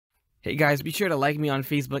Hey guys, be sure to like me on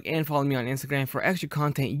Facebook and follow me on Instagram for extra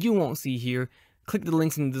content you won't see here. Click the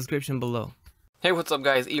links in the description below. Hey, what's up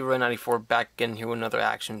guys? Eva94 back again here with another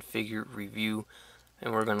action figure review.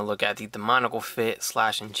 And we're going to look at the Demoniacal Fit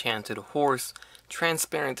 / Enchanted Horse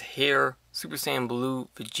Transparent Hair Super Saiyan Blue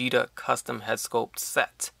Vegeta Custom Head Sculpt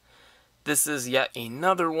Set. This is yet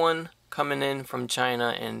another one coming in from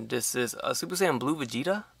China, and this is a Super Saiyan Blue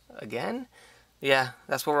Vegeta again? Yeah,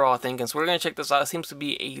 that's what we're all thinking. So we're going to check this out. It seems to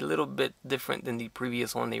be a little bit different than the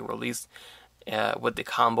previous one they released with the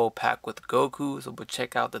combo pack with Goku. So we'll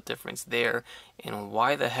check out the difference there. And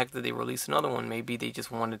why the heck did they release another one? Maybe they just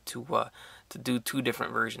wanted to do two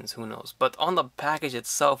different versions. Who knows? But on the package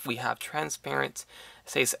itself, we have transparent. It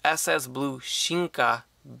says SS Blue Shinka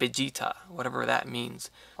Vegeta, whatever that means.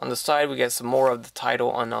 On the side, we get some more of the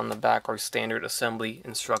title, and on the back, our standard assembly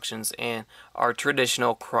instructions and our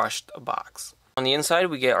traditional crushed box. On the inside,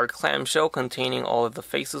 we get our clamshell containing all of the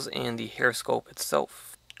faces and the hair sculpt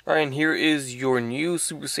itself. Alright, and here is your new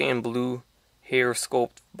Super Saiyan Blue hair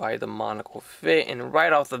sculpt by the Demoniacal Fit. And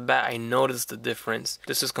right off the bat, I noticed the difference.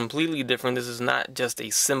 This is completely different. This is not just a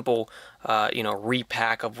simple,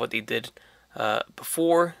 repack of what they did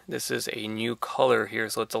before. This is a new color here,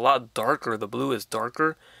 so it's a lot darker. The blue is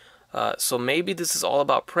darker. So maybe this is all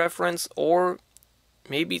about preference, or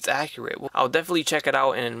maybe it's accurate. I'll definitely check it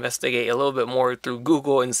out and investigate a little bit more through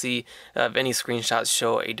Google and see if any screenshots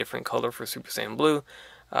show a different color for Super Saiyan Blue.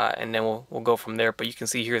 And then we'll go from there. But you can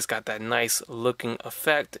see here it's got that nice looking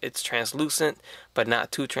effect. It's translucent, but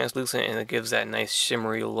not too translucent, and it gives that nice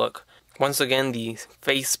shimmery look. Once again, the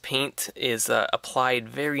face paint is applied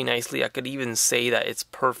very nicely. I could even say that it's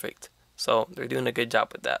perfect. So they're doing a good job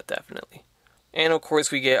with that, definitely. And of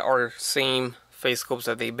course, we get our same face sculpts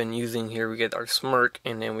that they've been using here. We get our smirk,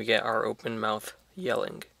 and then we get our open mouth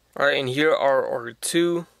yelling. Alright, and here are our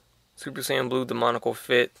two Super Saiyan Blue Demoniacal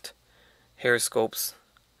Fit hair sculpts.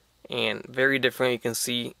 And very different. You can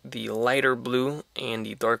see the lighter blue and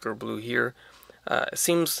the darker blue here. It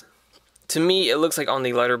seems, to me, it looks like on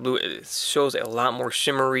the lighter blue, it shows a lot more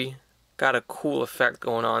shimmery. Got a cool effect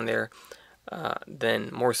going on there.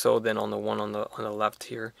 More so than on the one on the left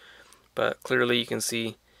here. But clearly you can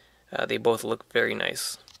see they both look very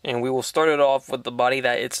nice. And we will start it off with the body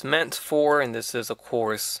that it's meant for, and this is of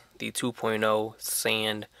course the 2.0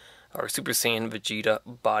 Saiyan or Super Saiyan Vegeta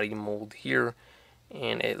body mold here,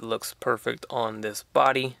 and it looks perfect on this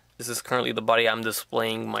body. This is currently the body I'm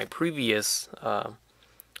displaying my previous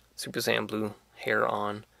Super Saiyan Blue hair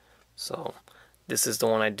on, so this is the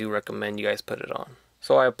one I do recommend you guys put it on.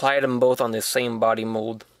 So I applied them both on this same body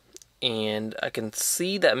mold, and I can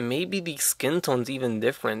see that maybe the skin tone's even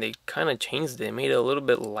different. They kind of changed it. They made it a little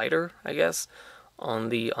bit lighter, I guess, on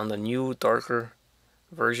the new darker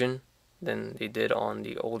version than they did on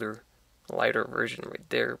the older lighter version right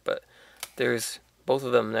there. But there's both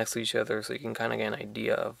of them next to each other, so you can kind of get an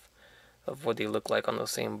idea of what they look like on the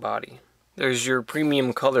same body. There's your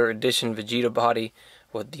premium color edition Vegeta body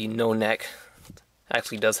with the no neck.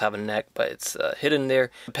 Actually does have a neck, but it's hidden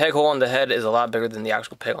there. The peg hole on the head is a lot bigger than the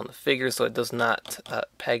actual peg on the figure, so it does not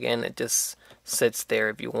peg in. It just sits there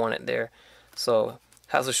if you want it there. So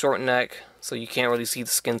has a short neck, so you can't really see the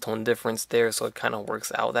skin tone difference there, so it kind of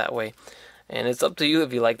works out that way. And it's up to you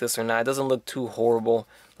if you like this or not. It doesn't look too horrible,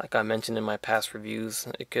 like I mentioned in my past reviews.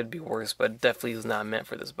 It could be worse, but it definitely is not meant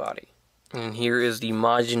for this body. And here is the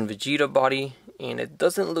Majin Vegeta body, and it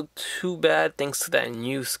doesn't look too bad thanks to that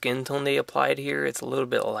new skin tone they applied here. It's a little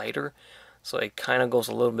bit lighter, so it kind of goes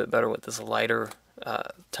a little bit better with this lighter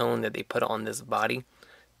tone that they put on this body.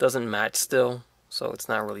 Doesn't match still, so it's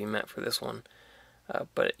not really meant for this one.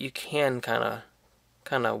 But you can kind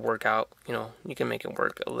of work out, you can make it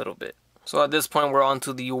work a little bit. So at this point, we're on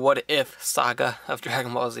to the What If saga of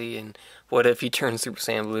Dragon Ball Z, and what if he turned Super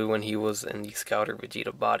Saiyan Blue when he was in the Scouter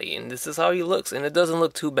Vegeta body. And this is how he looks, and it doesn't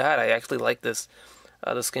look too bad. I actually like this.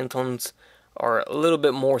 The skin tones are a little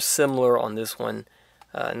bit more similar on this one.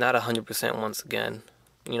 Not 100% once again.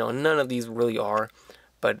 None of these really are,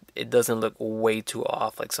 but it doesn't look way too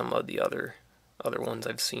off like some of the other ones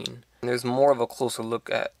I've seen. And there's more of a closer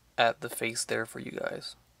look at the face there for you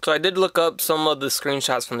guys. So I did look up some of the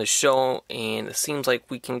screenshots from the show, and it seems like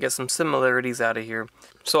we can get some similarities out of here.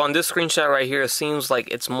 So on this screenshot right here, it seems like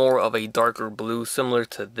it's more of a darker blue, similar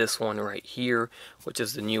to this one right here, which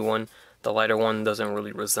is the new one. The lighter one doesn't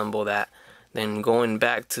really resemble that. Then going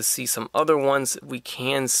back to see some other ones, we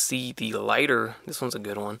can see the lighter, this one's a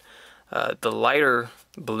good one, the lighter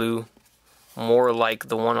blue, more like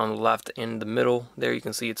the one on the left in the middle. There you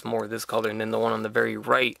can see it's more this color, and then the one on the very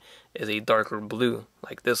right is a darker blue,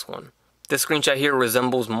 like this one. This screenshot here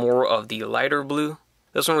resembles more of the lighter blue.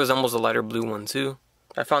 This one resembles the lighter blue one too.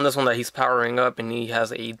 I found this one that he's powering up, and he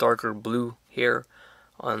has a darker blue hair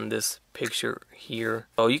on this picture here.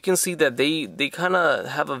 So you can see that they kind of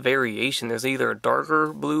have a variation. There's either a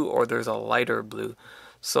darker blue or there's a lighter blue.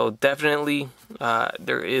 So definitely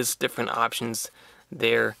there is different options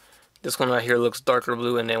there. This one right here looks darker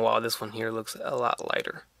blue, and then while this one here looks a lot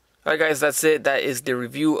lighter. Alright guys, that's it. That is the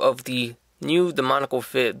review of the new Demoniacal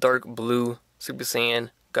Fit Dark Blue Super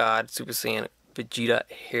Saiyan God Super Saiyan Vegeta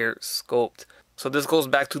hair sculpt. So this goes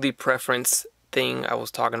back to the preference thing I was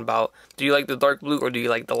talking about. Do you like the dark blue, or do you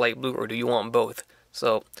like the light blue, or do you want both?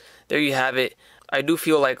 So there you have it. I do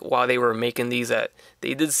feel like while they were making these, that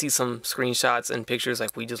they did see some screenshots and pictures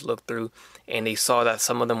like we just looked through, and they saw that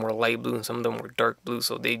some of them were light blue and some of them were dark blue.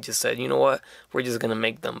 So they just said, you know what, we're just gonna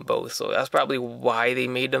make them both. So that's probably why they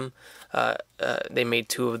made them. They made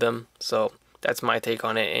two of them. So that's my take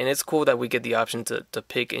on it, and it's cool that we get the option to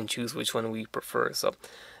pick and choose which one we prefer. So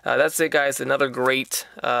that's it guys, another great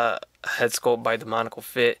head sculpt by Demoniacal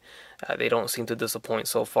Fit. They don't seem to disappoint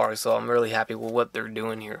so far, so I'm really happy with what they're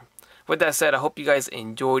doing here. With that said, I hope you guys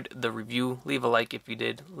enjoyed the review. Leave a like if you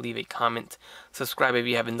did, leave a comment, subscribe if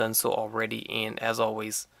you haven't done so already, and as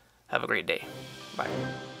always, have a great day. Bye.